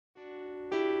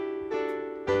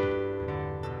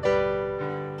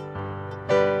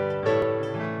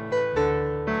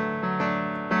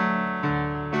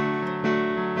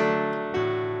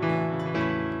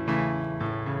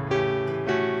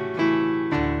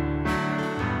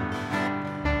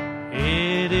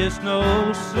It is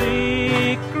no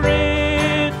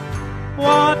secret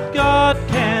what God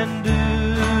can do,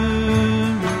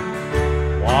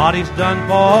 what He's done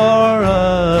for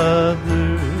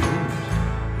others,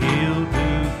 He'll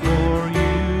do for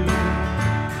you.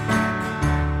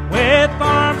 With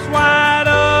arms wide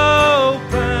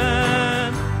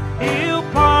open, He'll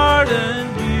pardon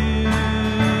you.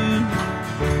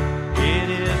 It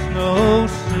is no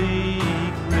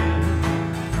secret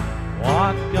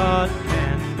what God can do.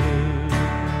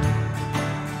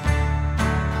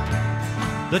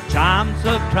 The chimes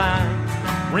of triumph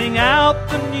ring out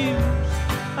the news,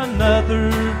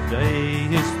 another day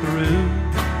is through.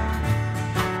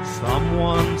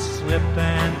 Someone slipped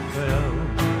and fell.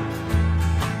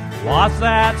 Was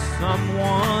that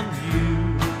someone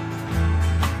you?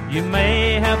 You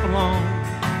may have longed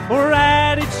for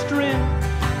added strength,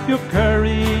 your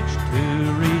courage to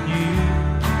renew.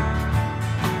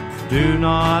 Do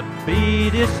not be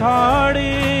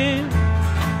disheartened,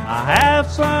 I have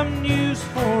some news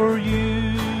for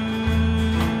you.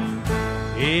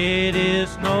 It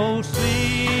is no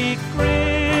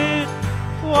secret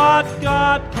what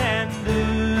God can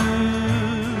do,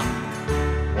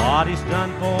 what He's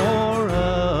done for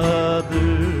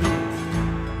others,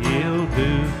 He'll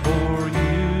do for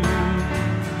you.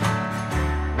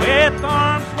 With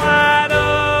arms wide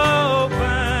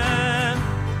open,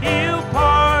 He'll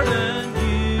pardon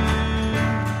you.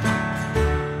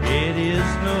 It is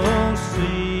no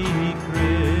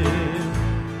secret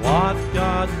what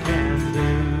God can do.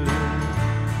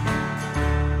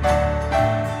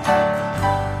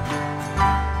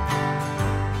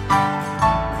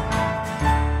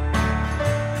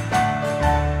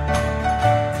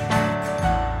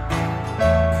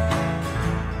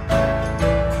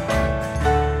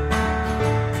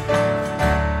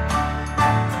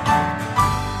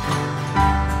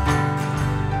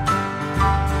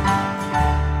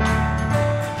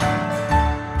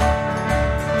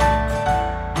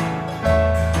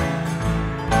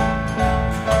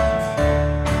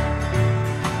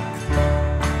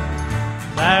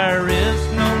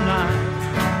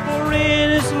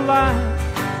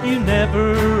 You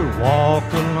never walk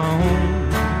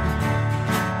alone,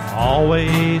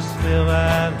 always feel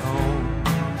at home,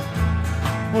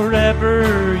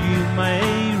 wherever you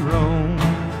may roam.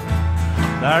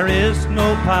 There is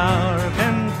no power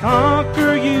can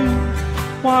conquer you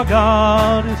while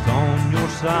God is on your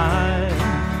side.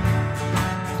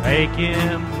 Take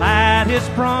Him at His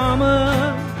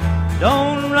promise,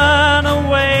 don't run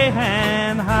away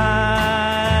and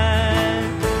hide.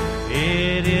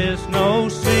 It is no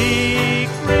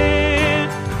secret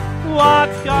what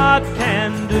God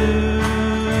can do,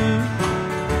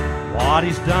 what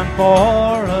He's done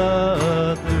for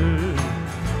others,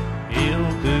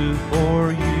 He'll do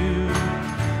for you.